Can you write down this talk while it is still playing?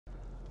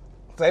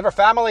Flavor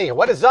family,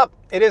 what is up?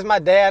 It is my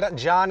dad,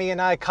 Johnny,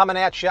 and I coming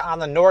at you on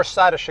the north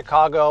side of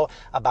Chicago,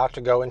 about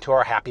to go into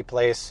our happy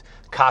place,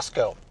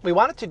 Costco. We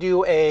wanted to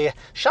do a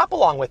shop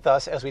along with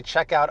us as we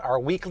check out our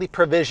weekly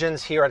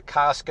provisions here at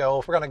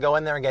Costco. We're going to go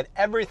in there and get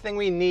everything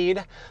we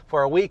need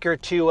for a week or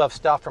two of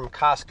stuff from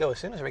Costco as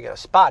soon as we get a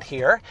spot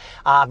here.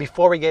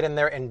 Before we get in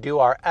there and do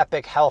our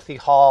epic healthy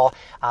haul,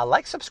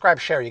 like, subscribe,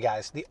 share, you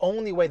guys. The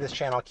only way this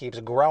channel keeps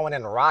growing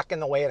and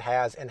rocking the way it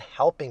has and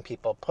helping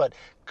people put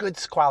good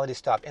quality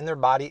stuff in their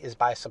body is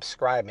by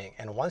subscribing.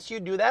 And once you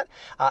do that,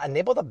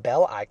 enable the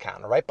bell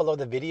icon right below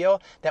the video.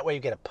 That way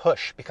you get a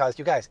push, because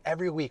you guys,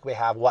 every week we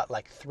have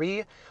like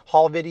 3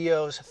 haul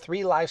videos,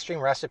 3 live stream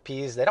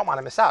recipes. They don't want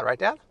to miss out, right,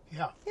 Dad?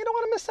 Yeah. You don't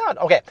want to miss out.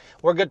 Okay,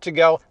 we're good to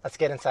go. Let's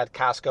get inside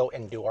Costco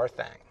and do our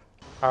thing.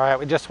 All right,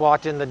 we just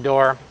walked in the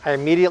door. I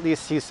immediately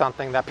see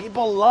something that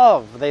people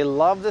love. They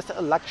love this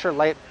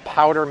electrolyte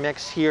powder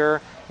mix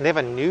here. And they have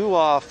a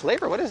new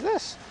flavor. What is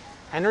this?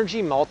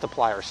 Energy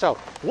multiplier. So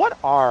what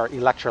are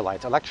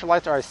electrolytes?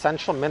 Electrolytes are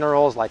essential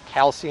minerals like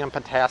calcium,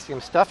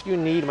 potassium, stuff you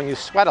need when you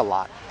sweat a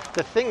lot.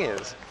 The thing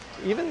is,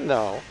 even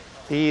though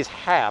these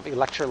have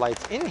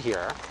electrolytes in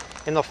here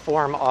in the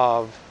form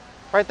of,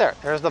 right there,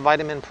 there's the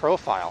vitamin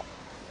profile.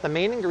 The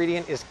main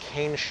ingredient is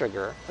cane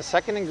sugar. The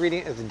second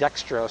ingredient is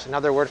dextrose,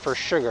 another word for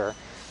sugar.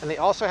 And they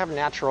also have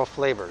natural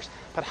flavors.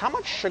 But how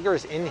much sugar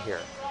is in here?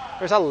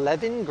 There's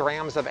 11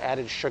 grams of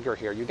added sugar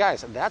here. You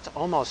guys, that's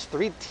almost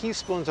 3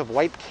 teaspoons of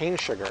white cane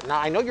sugar.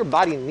 Now, I know your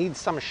body needs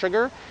some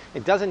sugar.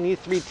 It doesn't need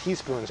 3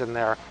 teaspoons in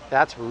there.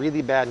 That's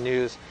really bad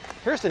news.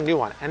 Here's the new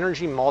one,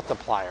 energy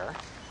multiplier.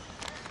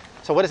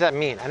 So what does that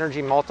mean?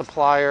 Energy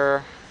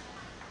multiplier,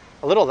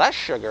 a little less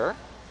sugar.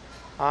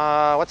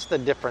 What's the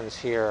difference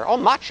here? Oh,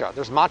 matcha.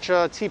 There's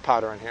matcha tea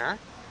powder in here.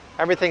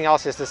 Everything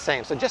else is the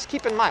same. So just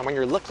keep in mind, when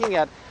you're looking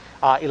at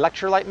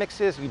electrolyte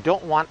mixes, you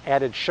don't want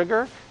added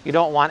sugar. You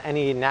don't want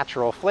any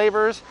natural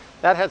flavors.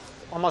 That has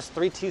almost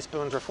 3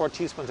 teaspoons or 4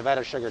 teaspoons of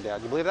added sugar,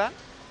 Dad. You believe that?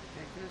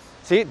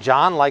 See,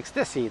 John likes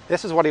this. See,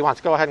 this is what he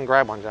wants. Go ahead and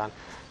grab one, John.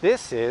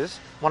 This is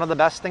one of the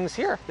best things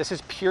here. This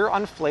is pure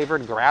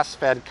unflavored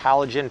grass-fed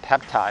collagen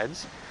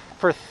peptides.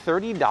 For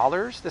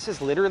 $30, this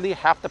is literally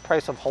half the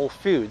price of Whole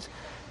Foods.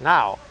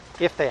 Now,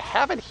 if they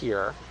have it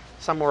here,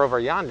 somewhere over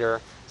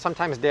yonder,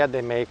 sometimes, Dad,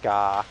 they make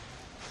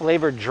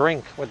flavored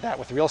drink with that,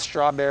 with real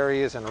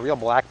strawberries and real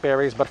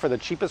blackberries. But for the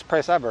cheapest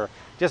price ever,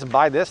 just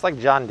buy this like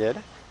John did.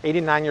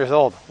 89 years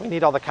old. We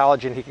need all the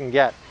collagen he can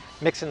get.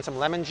 Mix in some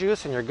lemon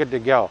juice and you're good to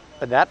go.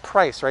 But that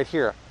price right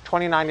here,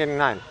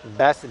 $29.99,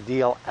 best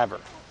deal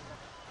ever.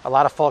 A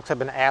lot of folks have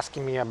been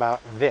asking me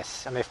about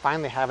this, and they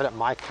finally have it at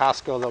my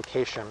Costco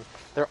location.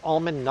 They're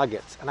almond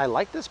nuggets. And I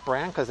like this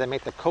brand because they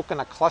make the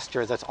coconut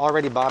clusters that's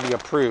already Bobby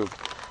approved.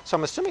 So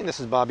I'm assuming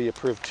this is Bobby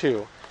approved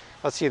too.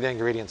 Let's see the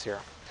ingredients here.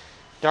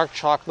 Dark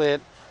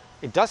chocolate.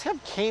 It does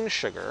have cane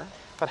sugar,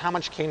 but how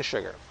much cane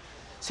sugar?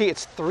 See,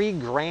 it's 3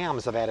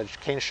 grams of added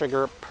cane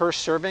sugar per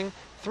serving.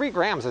 3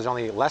 grams is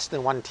only less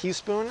than 1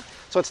 teaspoon,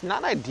 so it's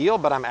not ideal,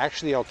 but I'm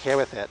actually okay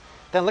with it.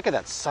 Then look at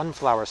that,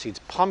 sunflower seeds,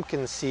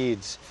 pumpkin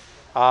seeds,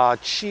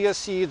 chia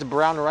seeds,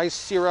 brown rice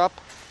syrup.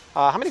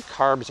 How many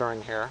carbs are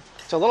in here?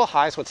 It's a little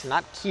high, so it's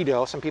not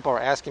keto. Some people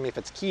are asking me if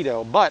it's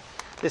keto, but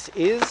this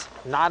is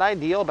not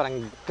ideal, but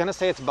I'm gonna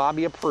say it's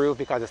Bobby approved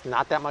because it's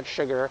not that much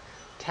sugar.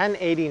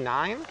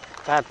 $10.89.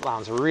 That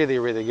sounds really,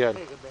 really good.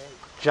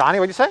 Johnny,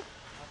 what'd you say?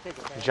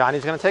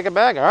 Johnny's gonna take a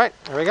bag. All right,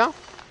 there we go.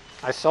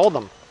 I sold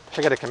them.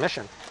 Should get a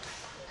commission.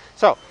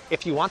 So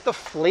if you want the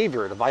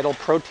flavored Vital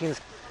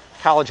Proteins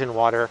collagen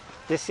water,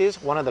 this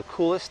is one of the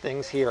coolest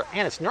things here.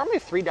 And it's normally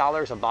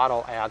 $3 a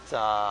bottle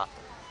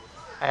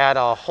at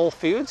Whole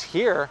Foods.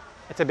 Here,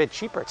 it's a bit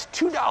cheaper. It's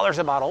 $2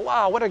 a bottle.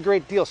 Wow, what a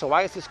great deal. So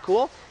why is this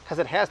cool? Because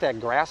it has that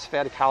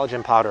grass-fed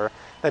collagen powder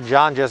that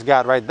John just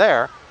got right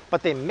there,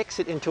 but they mix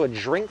it into a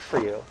drink for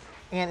you.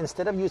 And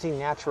instead of using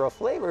natural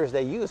flavors,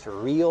 they use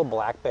real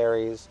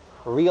blackberries,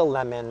 real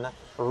lemon,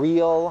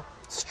 real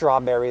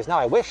strawberries. Now,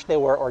 I wish they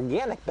were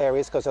organic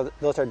berries because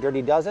those are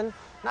Dirty Dozen.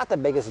 Not the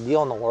biggest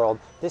deal in the world.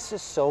 This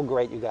is so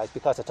great, you guys,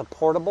 because it's a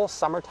portable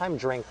summertime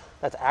drink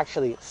that's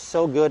actually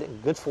so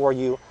good for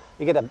you.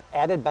 You get an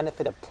added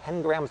benefit of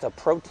 10 grams of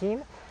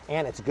protein,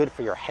 and it's good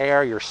for your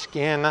hair, your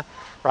skin,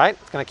 right?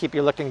 It's gonna keep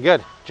you looking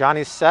good.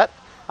 Johnny's set,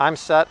 I'm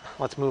set,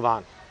 let's move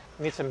on.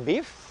 Need some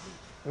beef?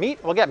 Meat?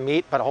 We'll get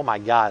meat, but oh my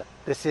God,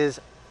 this is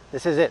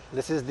it.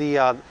 This is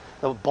the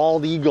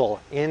bald eagle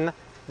in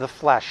the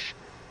flesh.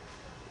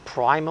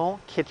 Primal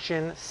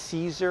Kitchen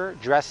Caesar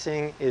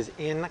dressing is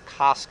in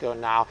Costco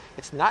now.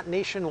 It's not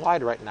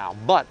nationwide right now,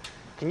 but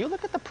can you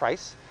look at the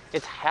price?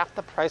 It's half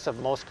the price of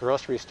most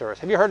grocery stores.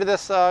 Have you heard of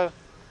this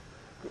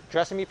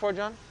dressing before,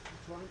 John?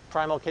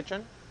 Primal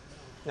Kitchen?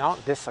 No?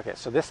 This, okay,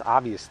 so this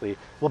obviously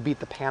will beat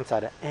the pants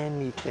out of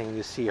anything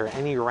you see here,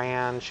 any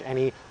ranch,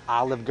 any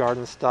Olive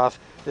Garden stuff.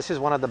 This is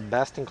one of the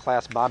best in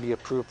class Bobby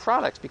approved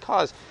products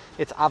because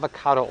it's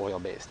avocado oil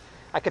based.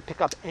 I could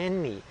pick up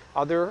any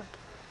other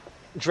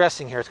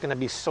dressing here. It's going to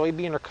be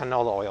soybean or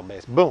canola oil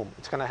based. Boom.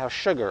 It's going to have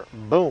sugar.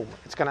 Boom.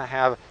 It's going to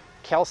have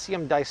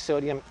calcium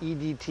disodium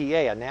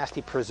EDTA, a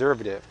nasty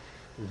preservative.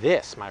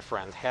 This, my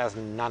friends, has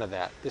none of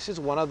that. This is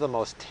one of the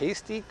most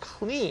tasty,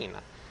 clean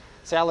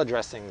salad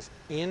dressings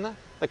in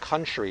the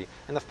country.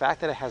 And the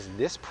fact that it has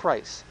this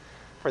price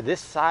for this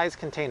size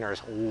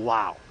containers,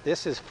 wow,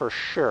 this is for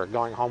sure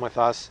going home with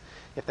us.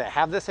 If they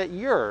have this at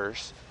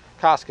yours,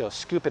 Costco,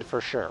 scoop it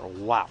for sure.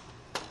 Wow.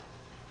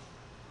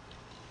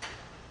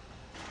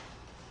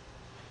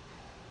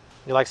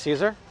 You like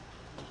Caesar?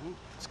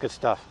 It's good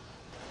stuff.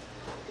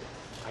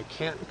 I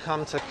can't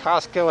come to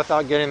Costco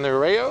without getting the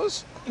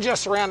Raos.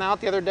 Just ran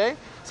out the other day.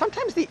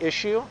 Sometimes the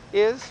issue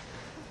is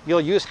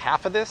you'll use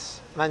half of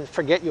this and then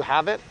forget you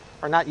have it,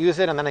 or not use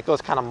it and then it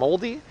goes kind of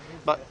moldy.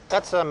 But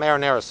that's a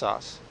marinara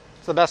sauce.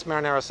 It's the best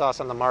marinara sauce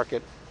on the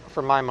market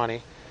for my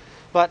money.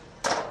 But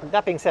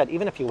that being said,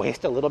 even if you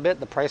waste a little bit,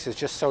 the price is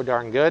just so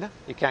darn good,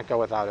 you can't go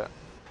without it.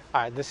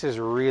 All right, this is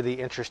really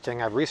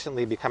interesting. I've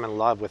recently become in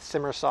love with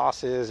simmer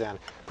sauces and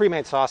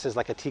pre-made sauces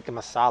like a tikka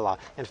masala.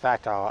 In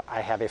fact,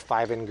 I have a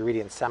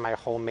 5-ingredient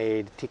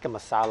semi-homemade tikka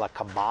masala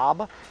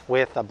kebab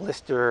with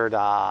blistered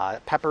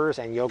peppers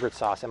and yogurt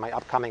sauce in my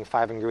upcoming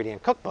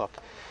 5-ingredient cookbook.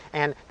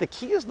 And the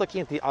key is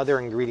looking at the other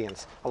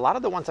ingredients. A lot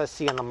of the ones I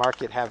see on the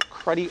market have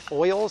cruddy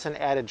oils and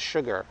added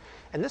sugar.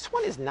 And this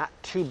one is not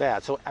too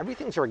bad. So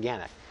everything's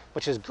organic,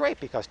 which is great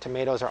because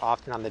tomatoes are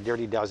often on the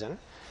dirty dozen.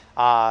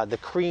 The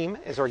cream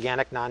is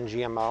organic,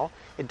 non-GMO.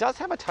 It does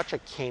have a touch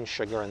of cane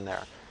sugar in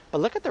there.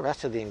 But look at the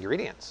rest of the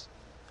ingredients.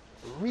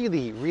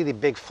 Really, really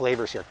big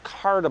flavors here.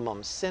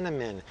 Cardamom,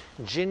 cinnamon,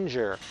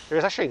 ginger.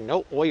 There's actually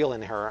no oil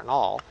in here at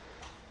all.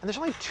 And there's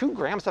only 2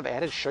 grams of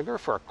added sugar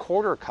for a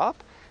 1/4 cup.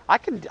 I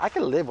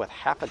could live with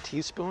half a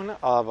teaspoon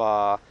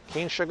of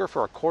cane sugar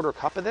for a 1/4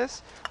 cup of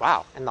this.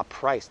 Wow, and the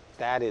price,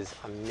 that is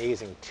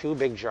amazing. 2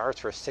 big jars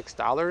for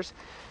 $6.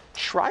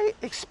 Try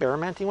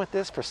experimenting with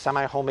this for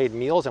semi-homemade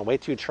meals and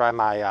wait till you try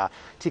my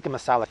tikka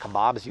masala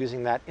kebabs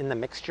using that in the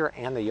mixture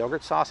and the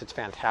yogurt sauce. It's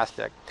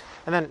fantastic.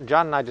 And then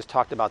John and I just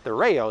talked about the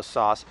Rayo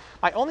sauce.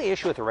 My only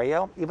issue with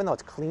Rayo, even though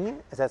it's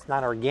clean, is that it's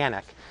not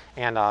organic.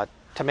 And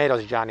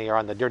tomatoes, Johnny, are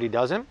on the dirty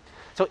dozen.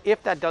 So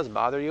if that does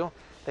bother you,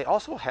 they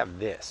also have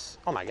this.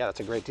 Oh my God,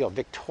 that's a great deal.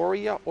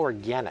 Victoria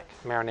Organic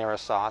marinara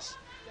sauce.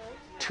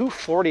 2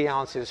 40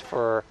 ounces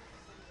for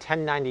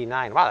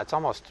 $10.99. Wow, that's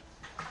almost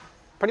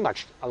pretty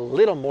much a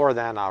little more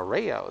than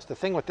Rayo's. The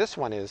thing with this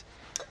one is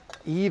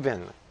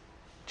even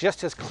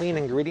just as clean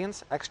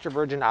ingredients, extra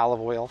virgin olive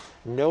oil,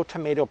 no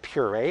tomato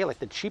puree, like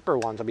the cheaper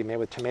ones will be made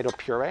with tomato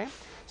puree.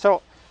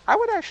 So I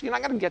would actually,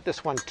 I'm going to get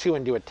this one too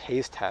and do a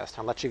taste test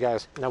and let you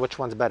guys know which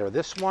one's better,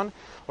 this one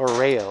or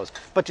Rayo's.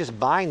 But just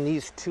buying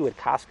these 2 at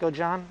Costco,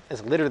 John,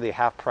 is literally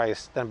half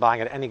price than buying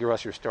at any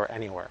grocery store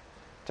anywhere.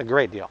 It's a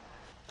great deal.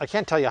 I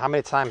can't tell you how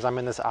many times I'm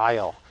in this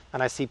aisle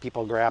and I see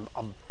people grab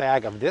a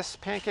bag of this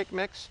pancake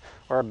mix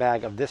or a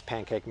bag of this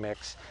pancake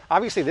mix.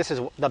 Obviously, this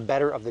is the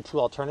better of the 2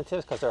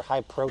 alternatives because they're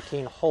high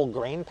protein, whole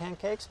grain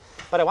pancakes.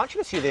 But I want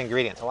you to see the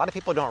ingredients. A lot of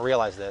people don't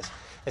realize this,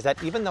 is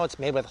that even though it's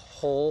made with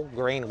whole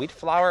grain wheat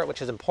flour,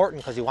 which is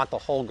important because you want the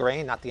whole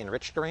grain, not the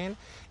enriched grain,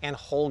 and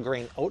whole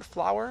grain oat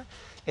flour,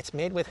 it's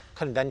made with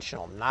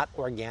conventional, not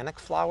organic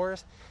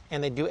flours,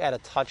 and they do add a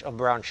touch of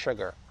brown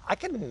sugar. I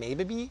could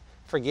maybe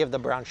forgive the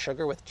brown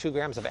sugar with 2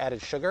 grams of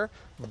added sugar,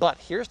 but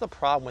here's the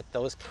problem with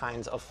those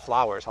kinds of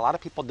flours. A lot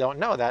of people don't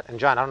know that, and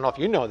John, I don't know if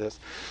you know this.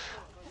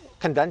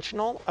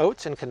 Conventional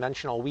oats and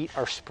conventional wheat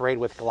are sprayed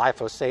with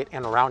glyphosate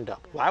and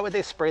Roundup. Why would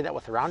they spray that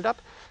with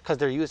Roundup? Because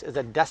they're used as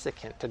a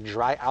desiccant to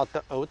dry out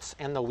the oats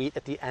and the wheat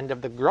at the end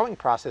of the growing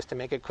process to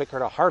make it quicker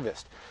to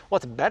harvest. Well,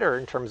 it's better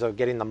in terms of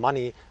getting the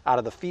money out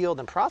of the field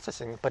and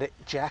processing, but it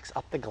jacks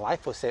up the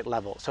glyphosate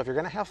level. So if you're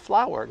going to have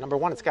flour, number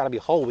 1, it's got to be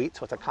whole wheat,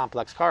 so it's a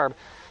complex carb.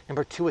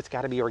 Number 2, it's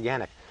got to be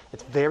organic.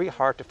 It's very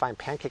hard to find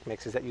pancake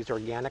mixes that use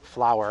organic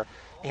flour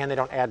and they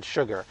don't add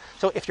sugar.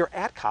 So if you're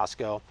at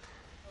Costco,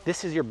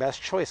 this is your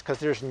best choice because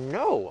there's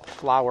no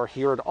flour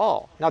here at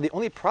all. Now, the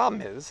only problem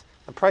is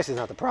the price is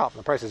not the problem.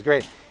 The price is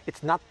great.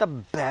 It's not the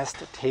best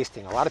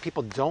tasting. A lot of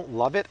people don't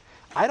love it.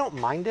 I don't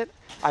mind it.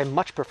 I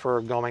much prefer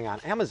going on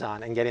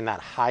Amazon and getting that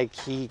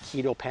high-key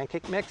keto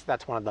pancake mix.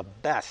 That's one of the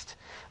best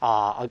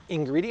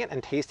ingredient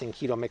and tasting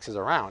keto mixes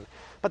around.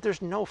 But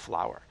there's no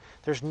flour.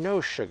 There's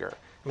no sugar.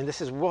 I mean,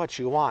 this is what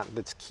you want.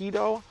 That's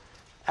keto,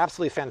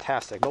 absolutely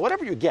fantastic. But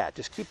whatever you get,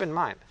 just keep in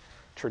mind,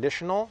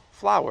 traditional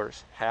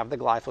flours have the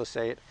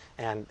glyphosate,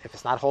 and if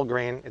it's not whole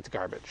grain, it's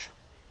garbage.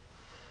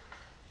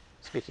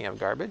 Speaking of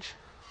garbage,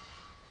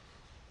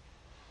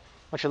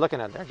 what you looking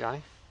at there,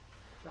 Johnny?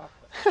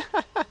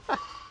 Chocolate.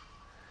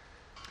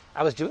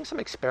 I was doing some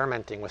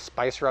experimenting with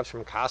spice rubs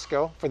from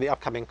Costco for the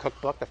upcoming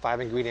cookbook, the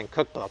 5-ingredient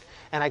cookbook,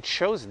 and I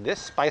chose this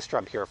spice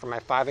rub here for my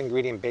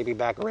 5-ingredient baby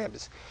back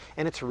ribs.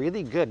 And it's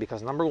really good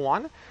because number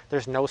 1,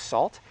 there's no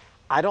salt.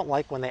 I don't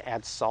like when they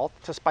add salt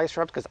to spice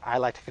rubs because I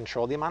like to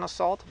control the amount of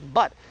salt,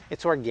 but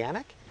it's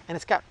organic and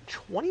it's got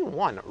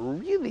 21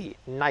 really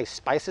nice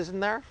spices in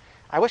there.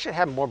 I wish it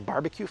had more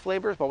barbecue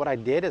flavors, but what I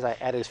did is I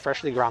added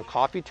freshly ground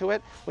coffee to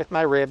it with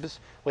my ribs,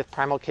 with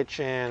Primal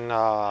Kitchen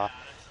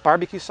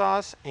barbecue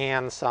sauce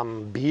and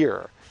some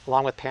beer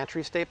along with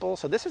pantry staples.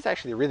 So this is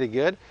actually really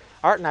good.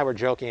 Art and I were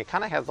joking, it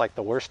kind of has like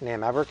the worst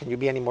name ever. Can you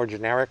be any more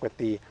generic with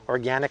the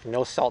organic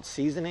no salt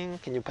seasoning?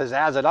 Can you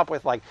pizzazz it up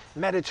with like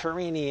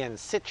Mediterranean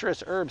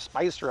citrus herb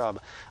spice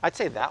rub? I'd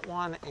say that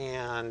one,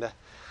 and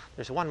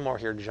there's one more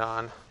here,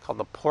 John, called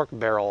the pork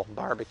barrel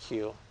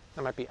barbecue.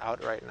 That might be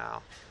out right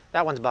now.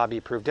 That one's Bobby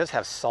approved. Does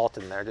have salt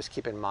in there, just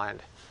keep in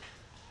mind.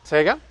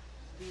 Say again?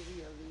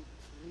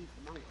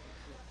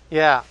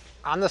 Yeah,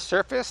 on the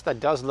surface that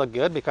does look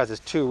good because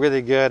it's two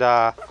really good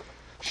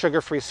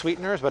sugar-free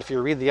sweeteners, but if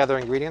you read the other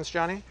ingredients,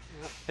 Johnny,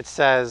 it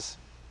says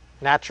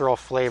natural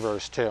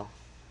flavors too.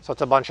 So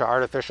it's a bunch of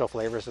artificial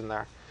flavors in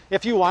there.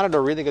 If you wanted a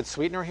really good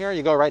sweetener here,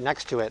 you go right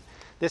next to it.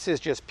 This is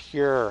just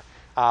pure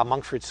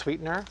monk fruit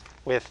sweetener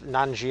with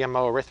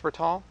non-GMO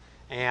erythritol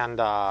and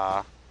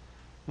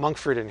monk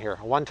fruit in here,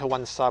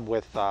 1-to-1 sub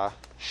with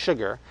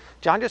sugar.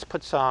 John just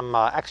put some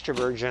extra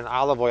virgin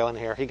olive oil in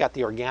here. He got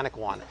the organic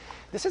one.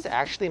 This is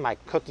actually my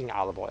cooking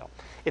olive oil.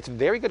 It's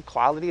very good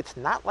quality. It's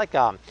not like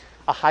a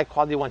high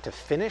quality one to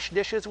finish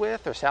dishes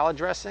with or salad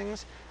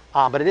dressings,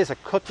 but it is a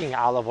cooking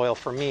olive oil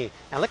for me.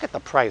 And look at the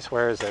price.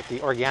 Where is it?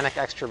 The organic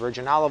extra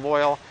virgin olive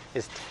oil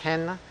is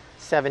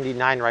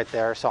 $10.79 right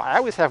there. So I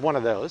always have one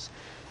of those.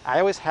 I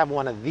always have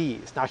one of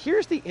these. Now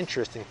here's the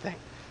interesting thing.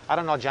 I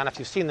don't know, John, if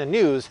you've seen the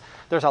news,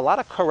 there's a lot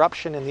of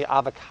corruption in the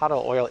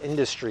avocado oil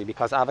industry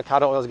because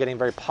avocado oil is getting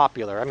very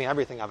popular. I mean,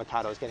 everything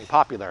avocado is getting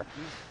popular.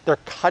 They're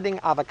cutting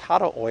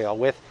avocado oil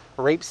with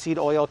rapeseed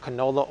oil,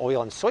 canola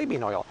oil, and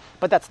soybean oil.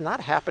 But that's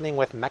not happening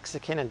with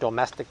Mexican and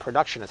domestic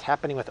production. It's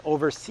happening with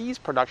overseas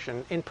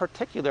production, in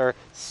particular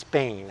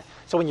Spain.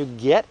 So when you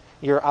get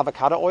your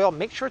avocado oil,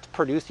 make sure it's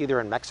produced either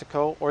in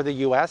Mexico or the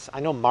US.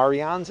 I know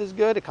Marianne's is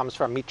good. It comes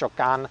from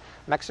Michoacan,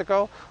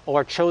 Mexico,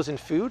 or Chosen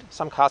Food.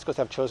 Some Costco's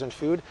have Chosen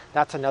Food.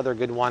 That's another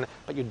good one,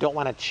 but you don't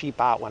want to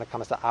cheap out when it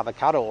comes to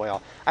avocado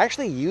oil. I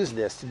actually use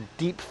this to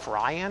deep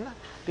fry in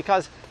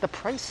because the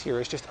price here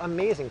is just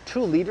amazing.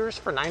 2 liters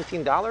for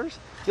 $19.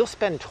 You'll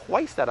spend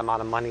twice that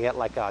amount of money at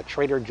like a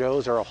Trader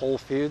Joe's or a Whole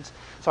Foods.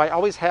 So I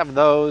always have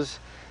those.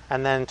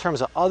 And then in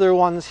terms of other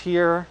ones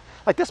here,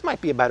 like this might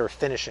be a better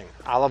finishing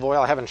olive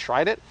oil. I haven't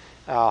tried it.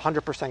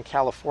 100%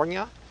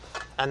 California.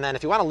 And then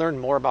if you want to learn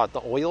more about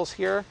the oils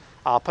here,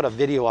 I'll put a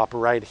video up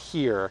right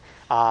here.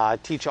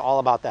 Teach you all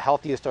about the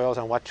healthiest oils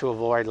and what to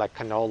avoid, like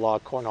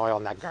canola, corn oil,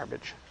 and that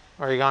garbage.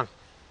 Where are you going?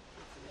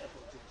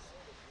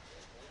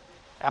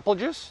 Apple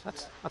juice?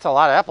 That's a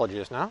lot of apple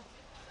juice, no?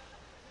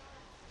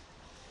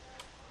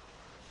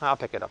 I'll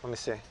pick it up. Let me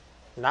see.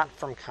 Not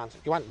from Costco.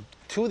 You want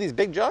 2 of these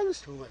big jugs?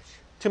 Too much.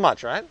 Too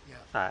much, right? Yeah.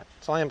 All right.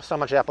 It's only so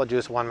much apple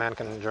juice one man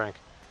can drink.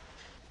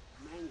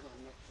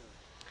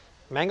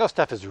 Mango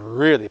stuff is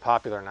really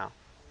popular now.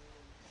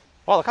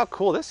 Wow, look how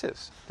cool this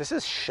is. This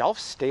is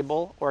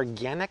shelf-stable,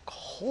 organic,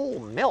 whole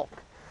milk.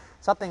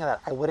 Something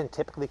that I wouldn't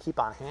typically keep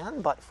on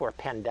hand, but for a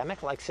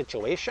pandemic-like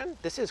situation,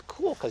 this is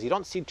cool because you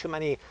don't see too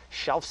many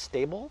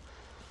shelf-stable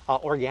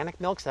organic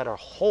milks that are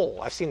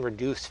whole. I've seen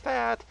reduced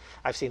fat,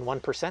 I've seen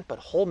 1%, but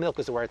whole milk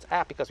is where it's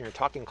at because when you're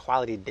talking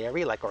quality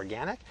dairy like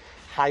organic,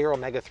 higher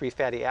omega-3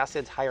 fatty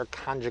acids, higher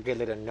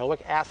conjugated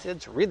linoleic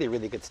acids, really,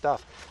 really good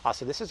stuff.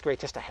 So this is great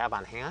just to have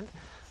on hand.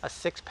 A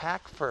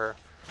 6-pack for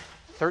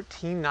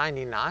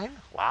 $13.99.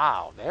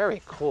 Wow,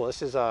 very cool.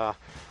 This is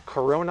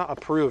Corona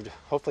approved.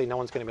 Hopefully no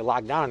one's going to be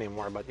locked down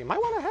anymore, but you might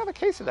want to have a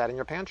case of that in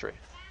your pantry.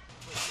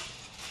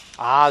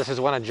 This is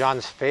one of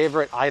John's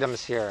favorite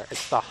items here.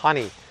 It's the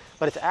honey,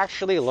 but it's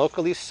actually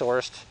locally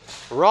sourced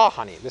raw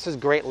honey. This is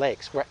Great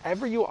Lakes.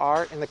 Wherever you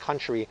are in the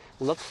country,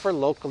 look for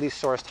locally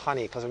sourced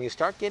honey, because when you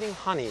start getting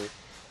honey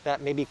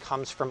that maybe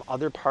comes from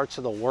other parts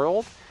of the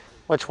world,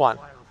 which one?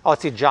 Oh,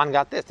 let's see, John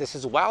got this. This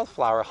is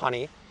wildflower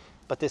honey,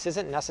 but this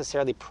isn't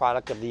necessarily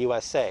product of the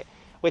USA,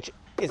 which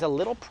is a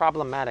little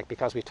problematic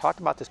because we talked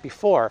about this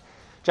before.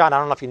 John, I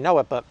don't know if you know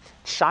it, but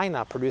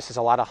China produces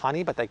a lot of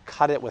honey, but they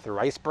cut it with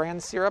rice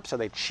bran syrup, so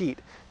they cheat.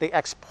 They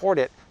export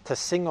it to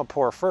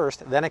Singapore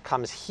first, then it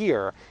comes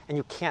here, and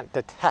you can't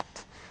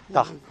detect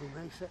the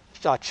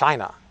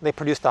China. They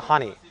produce the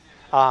honey.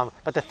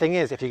 But the thing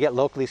is, if you get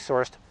locally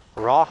sourced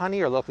raw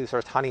honey or locally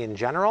sourced honey in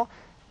general,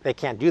 they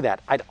can't do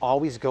that. I'd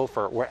always go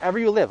for, wherever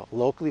you live,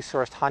 locally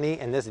sourced honey.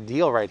 And this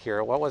deal right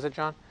here, what was it,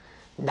 John?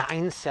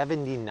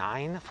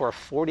 $9.79 for a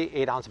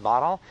 48-ounce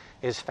bottle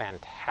is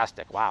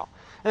fantastic. Wow.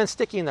 And then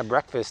sticking in the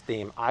breakfast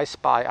theme, I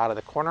spy out of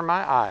the corner of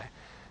my eye.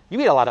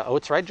 You eat a lot of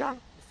oats, right, John?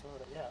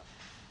 Yeah.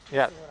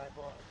 Yeah.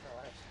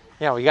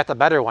 Yeah, well, you got the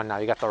better one now.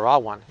 You got the raw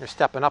one. You're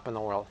stepping up in the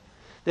world.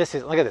 This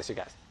is, look at this, you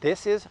guys.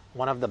 This is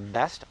one of the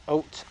best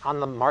oats on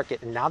the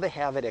market. And now they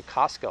have it at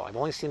Costco. I've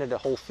only seen it at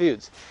Whole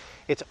Foods.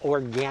 It's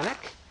organic,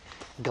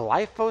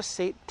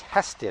 glyphosate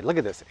tested. Look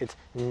at this. It's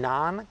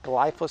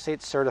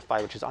non-glyphosate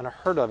certified, which is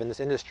unheard of in this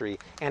industry,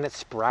 and it's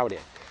sprouted.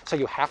 So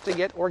you have to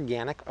get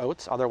organic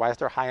oats, otherwise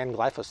they're high in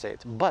glyphosate.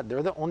 But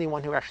they're the only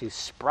one who actually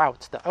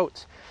sprouts the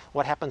oats.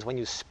 What happens when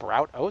you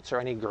sprout oats or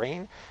any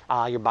grain?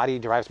 Your body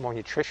derives more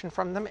nutrition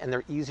from them, and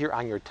they're easier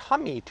on your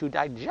tummy to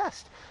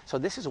digest. So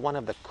this is one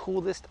of the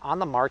coolest on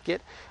the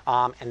market,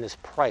 and this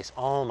price,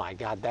 oh my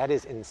God, that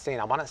is insane.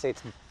 I want to say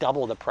it's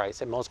double the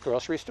price at most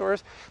grocery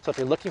stores. So if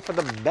you're looking for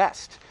the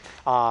best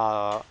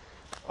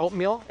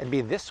oatmeal, it'd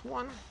be this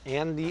one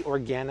and the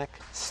organic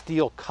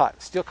steel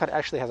cut. Steel cut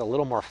actually has a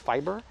little more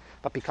fiber,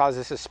 but because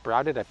this is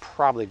sprouted, I'd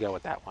probably go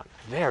with that one.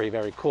 Very,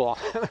 very cool.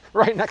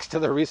 Right next to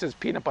the Reese's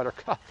peanut butter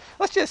cup.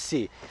 Let's just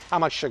see how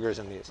much sugar is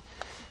in these.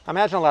 I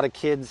imagine a lot of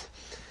kids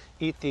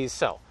eat these.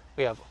 So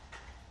we have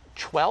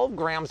 12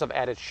 grams of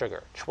added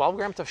sugar. 12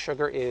 grams of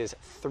sugar is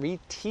 3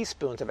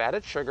 teaspoons of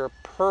added sugar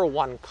per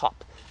 1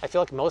 cup. I feel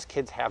like most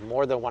kids have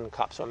more than 1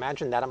 cup, so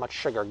imagine that much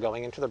sugar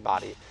going into their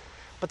body.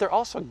 But they're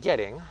also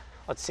getting,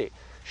 let's see,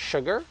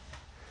 sugar,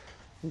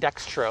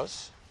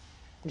 dextrose,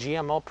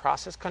 GMO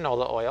processed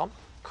canola oil,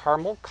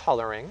 caramel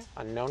coloring,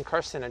 a known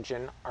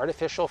carcinogen,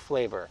 artificial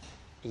flavor.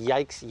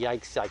 Yikes,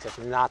 yikes, yikes. That's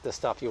not the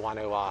stuff you want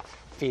to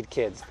feed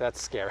kids.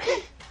 That's scary.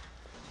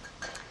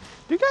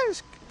 Do you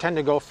guys tend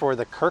to go for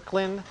the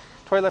Kirkland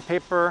toilet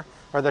paper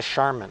or the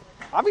Charmin?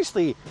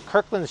 Obviously,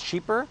 Kirkland's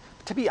cheaper.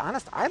 But to be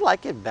honest, I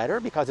like it better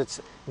because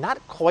it's not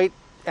quite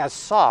as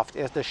soft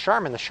as the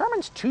Charmin. The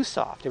Charmin's too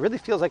soft. It really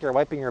feels like you're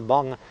wiping your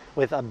bung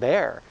with a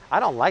bear. I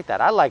don't like that.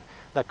 I like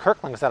the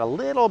Kirkland. It's got a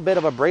little bit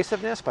of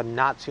abrasiveness, but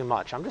not too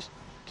much. I'm just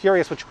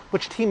curious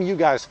which team you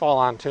guys fall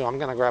on to. I'm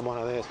gonna grab one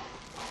of these.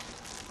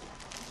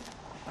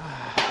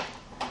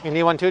 You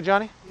need one too,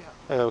 Johnny?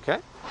 Yeah. Okay.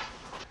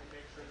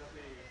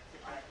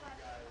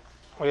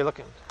 What are you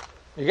looking?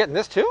 You getting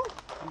this too?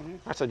 Mm-hmm. All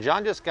right, so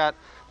John just got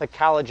the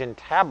collagen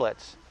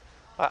tablets.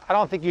 I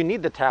don't think you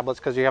need the tablets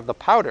because you have the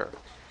powder.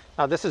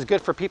 Now this is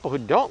good for people who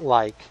don't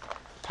like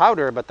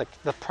powder, but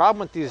the problem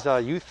with these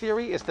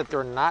U-Theory is that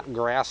they're not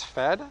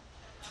grass-fed.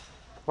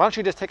 Why don't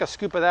you just take a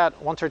scoop of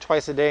that once or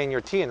twice a day in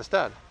your tea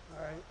instead?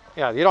 All right.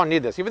 Yeah, you don't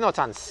need this. Even though it's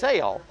on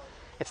sale,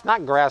 it's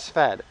not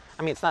grass-fed.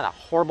 I mean, it's not a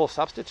horrible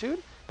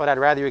substitute, but I'd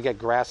rather you get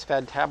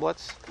grass-fed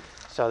tablets.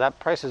 So that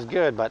price is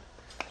good, but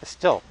it's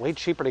still way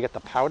cheaper to get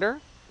the powder.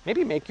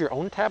 Maybe make your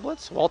own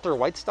tablets, Walter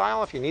White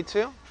style if you need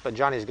to, but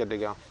Johnny's good to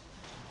go.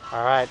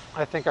 All right,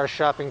 I think our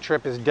shopping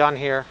trip is done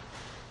here.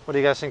 What do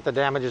you guys think the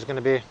damage is going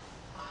to be?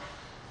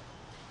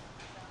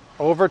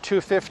 Over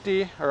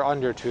 250 or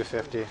under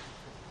 250?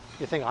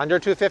 You think under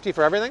 250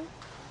 for everything?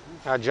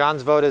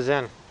 John's vote is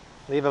in.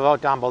 Leave a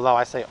vote down below.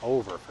 I say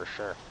over for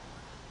sure.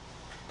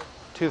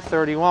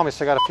 231. We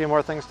still got a few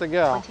more things to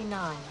go.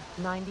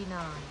 $29.99.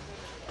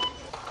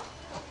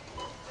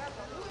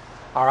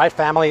 All right,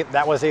 family.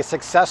 That was a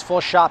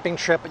successful shopping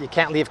trip, but you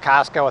can't leave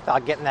Costco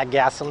without getting that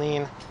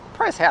gasoline.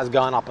 Price has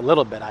gone up a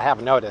little bit. I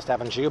have noticed,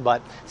 haven't you?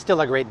 But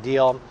still a great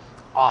deal.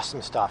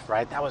 Awesome stuff,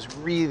 right? That was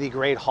really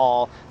great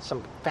haul.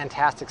 Some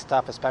fantastic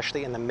stuff,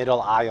 especially in the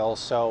middle aisle.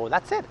 So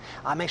that's it.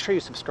 Make sure you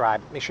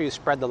subscribe. Make sure you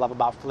spread the love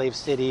about Flav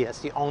City. That's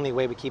the only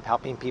way we keep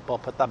helping people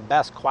put the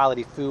best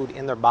quality food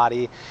in their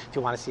body. If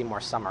you want to see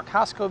more summer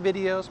Costco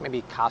videos,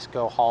 maybe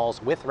Costco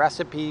hauls with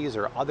recipes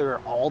or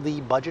other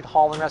Aldi budget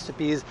haul and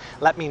recipes,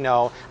 let me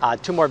know.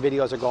 2 more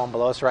videos are going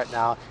below us right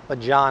now. But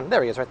John,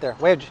 there he is right there.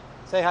 Wave,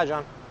 say hi,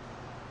 John.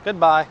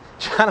 Goodbye.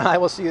 John and I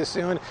will see you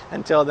soon.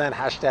 Until then,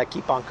 hashtag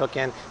keep on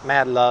cooking.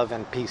 Mad love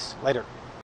and peace. Later.